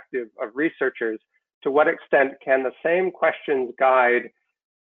perspective of researchers. To what extent can the same questions guide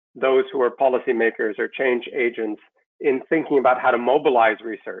those who are policymakers or change agents in thinking about how to mobilize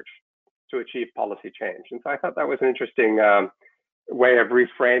research to achieve policy change? And so I thought that was an interesting way of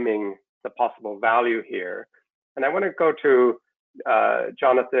reframing the possible value here. And I want to go to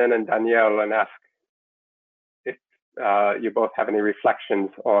Jonathan and Danielle and ask if you both have any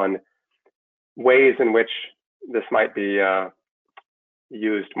reflections on ways in which this might be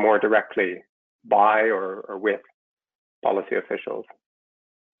used more directly by or with policy officials.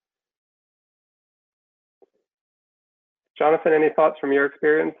 Jonathan, any thoughts from your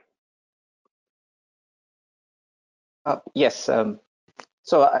experience? Yes.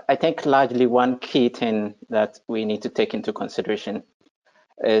 So I think largely one key thing that we need to take into consideration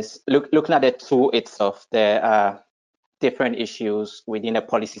is looking at the tool itself. There are different issues within a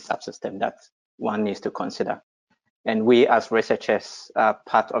policy subsystem that one needs to consider. And we as researchers are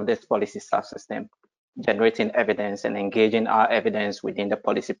part of this policy subsystem, generating evidence and engaging our evidence within the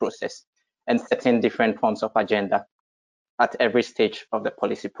policy process and setting different forms of agenda at every stage of the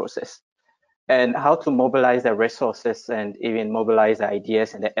policy process. And how to mobilize the resources and even mobilize the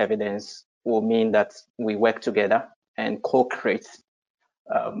ideas and the evidence will mean that we work together and co-create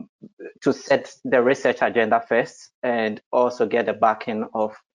to set the research agenda first and also get the backing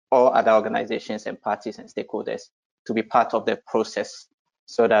of all other organizations and parties and stakeholders to be part of the process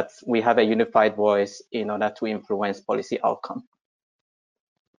so that we have a unified voice in order to influence policy outcome.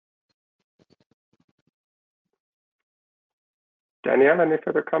 Danielle, any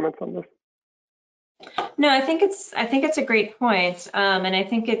further comments on this? No, I think it's a great point, and I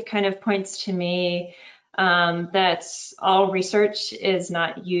think it kind of points to me that all research is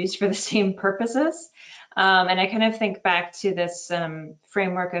not used for the same purposes. And I kind of think back to this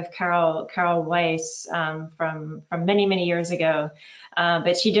framework of Carol Weiss from many years ago,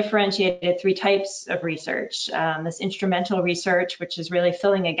 but she differentiated 3 types of research. This instrumental research, which is really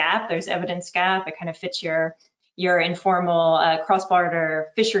filling a gap. There's evidence gap. It kind of fits your informal cross-border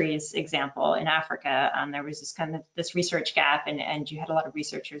fisheries example in Africa. There was this research gap, and you had a lot of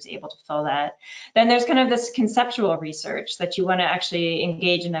researchers able to fill that. Then there's kind of this conceptual research that you want to actually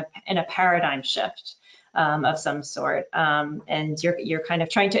engage in a paradigm shift of some sort, and you're kind of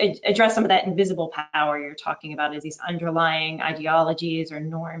trying to address some of that invisible power you're talking about, is these underlying ideologies or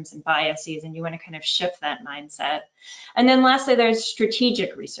norms and biases, and you want to kind of shift that mindset. And then lastly, there's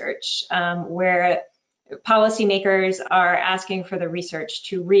strategic research, where policymakers are asking for the research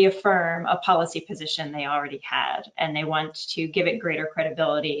to reaffirm a policy position they already had, and they want to give it greater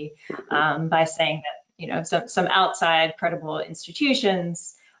credibility by saying that some outside credible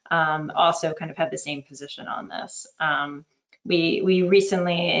institutions also kind of have the same position on this. We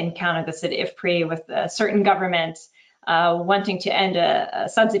recently encountered this at IFPRI with a certain government wanting to end a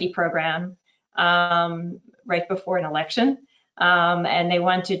subsidy program right before an election. And they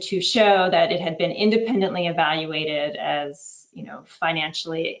wanted to show that it had been independently evaluated as,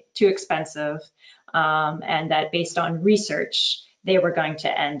 financially too expensive, and that based on research, they were going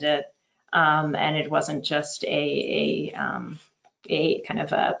to end it. And it wasn't just a kind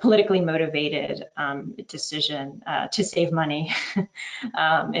of a politically motivated decision to save money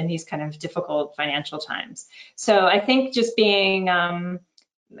in these kind of difficult financial times. So I think just being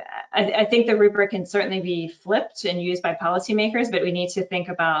I think the rubric can certainly be flipped and used by policymakers, but we need to think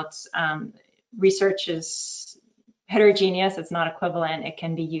about research is heterogeneous. It's not equivalent. It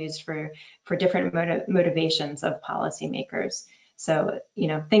can be used for different motivations of policymakers. So,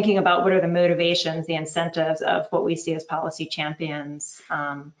 thinking about what are the motivations, the incentives of what we see as policy champions,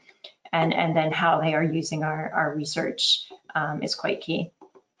 and then how they are using our research is quite key.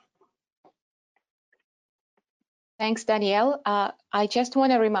 Thanks, Danielle. I just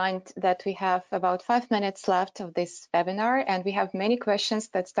want to remind that we have about 5 minutes left of this webinar, and we have many questions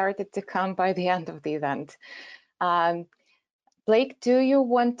that started to come by the end of the event. Blake, do you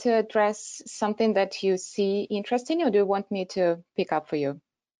want to address something that you see interesting, or do you want me to pick up for you?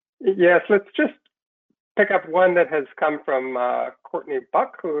 Yes, let's just pick up one that has come from Courtney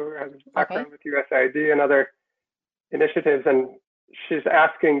Buck, who has a background with USAID and other initiatives. And she's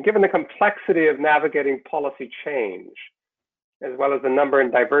asking, given the complexity of navigating policy change, as well as the number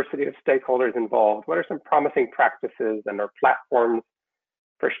and diversity of stakeholders involved, what are some promising practices and or platforms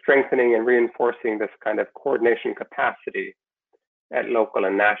for strengthening and reinforcing this kind of coordination capacity at local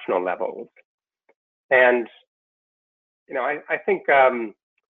and national levels? And I think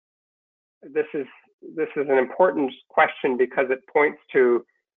this is an important question because it points to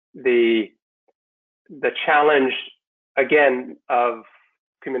the challenge again of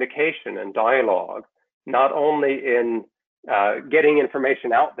communication and dialogue, not only in getting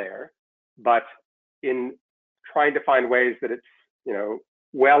information out there, but in trying to find ways that it's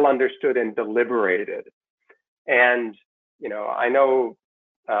well understood and deliberated. And I know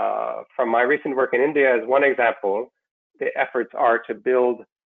from my recent work in India as one example, the efforts are to build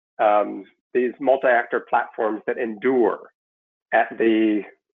these multi-actor platforms that endure at the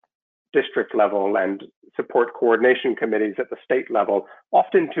district level and support coordination committees at the state level,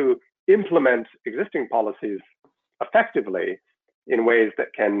 often to implement existing policies effectively in ways that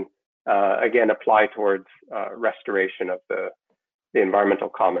can, again, apply towards restoration of the environmental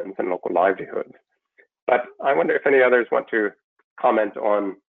commons and local livelihoods. But I wonder if any others want to comment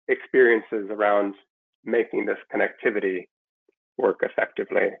on experiences around making this connectivity work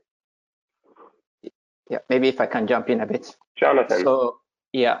effectively. Yeah, maybe if I can jump in a bit. Jonathan. So,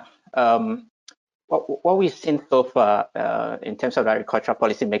 yeah, what we've seen so far in terms of agricultural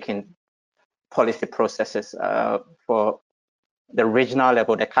policy making policy processes for the regional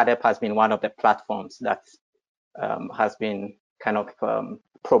level, the CAADP has been one of the platforms that has been kind of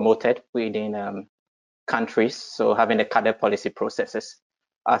promoted within countries. So having the CAADP policy processes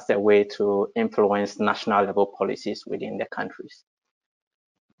as a way to influence national level policies within the countries.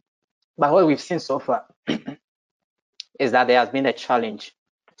 But what we've seen so far is that there has been a challenge.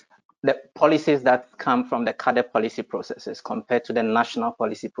 The policies that come from the CAADP policy processes compared to the national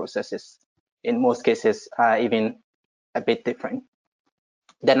policy processes, in most cases, are even a bit different.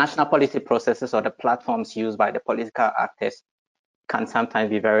 The national policy processes or the platforms used by the political actors can sometimes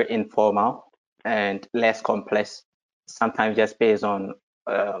be very informal and less complex, sometimes just based on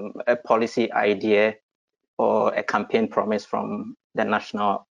a policy idea or a campaign promise from the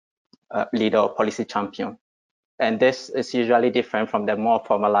national leader or policy champion. And this is usually different from the more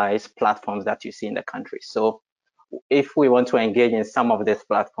formalized platforms that you see in the country. So if we want to engage in some of these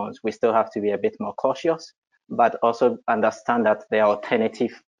platforms, we still have to be a bit more cautious, but also understand that there are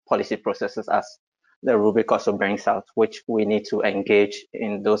alternative policy processes, as the rubric also brings out, which we need to engage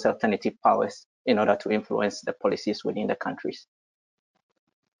in those alternative powers in order to influence the policies within the countries.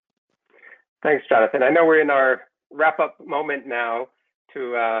 Thanks, Jonathan. I know we're in our wrap-up moment now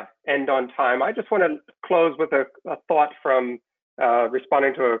to end on time. I just want to close with a thought from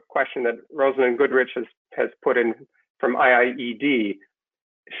responding to a question that Rosalind Goodrich has put in from IIED.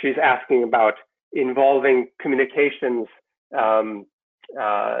 She's asking about involving communications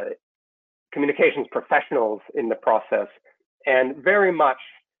professionals in the process. And very much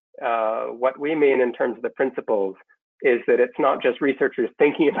what we mean in terms of the principles is that it's not just researchers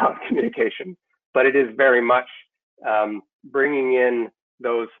thinking about communication, but it is very much bringing in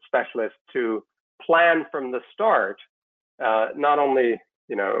those specialists to plan from the start, not only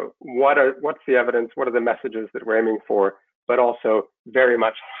what's the evidence, what are the messages that we're aiming for, but also very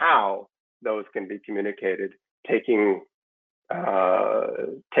much how those can be communicated, taking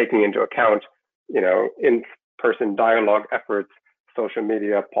into account in-person dialogue efforts, social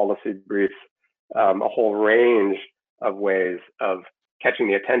media, policy briefs, a whole range of ways of catching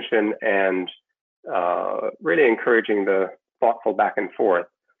the attention and really encouraging the thoughtful back and forth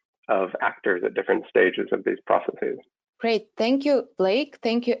of actors at different stages of these processes. Great. Thank you, Blake.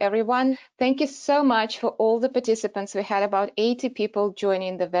 Thank you, everyone. Thank you so much for all the participants. We had about 80 people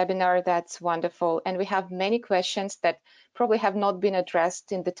joining the webinar. That's wonderful. And we have many questions that probably have not been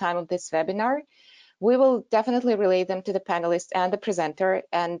addressed in the time of this webinar. We will definitely relay them to the panelists and the presenter.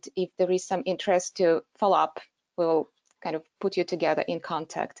 And if there is some interest to follow up, we'll kind of put you together in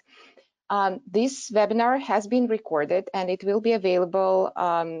contact. This webinar has been recorded and it will be available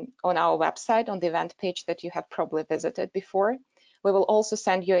on our website on the event page that you have probably visited before. We will also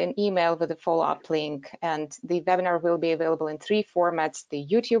send you an email with a follow-up link, and the webinar will be available in 3 formats: the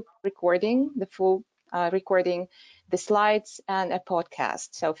YouTube recording, the full recording, the slides, and a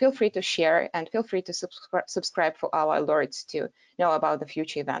podcast. So feel free to share and feel free to subscribe for our alerts to know about the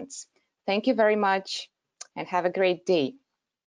future events. Thank you very much and have a great day.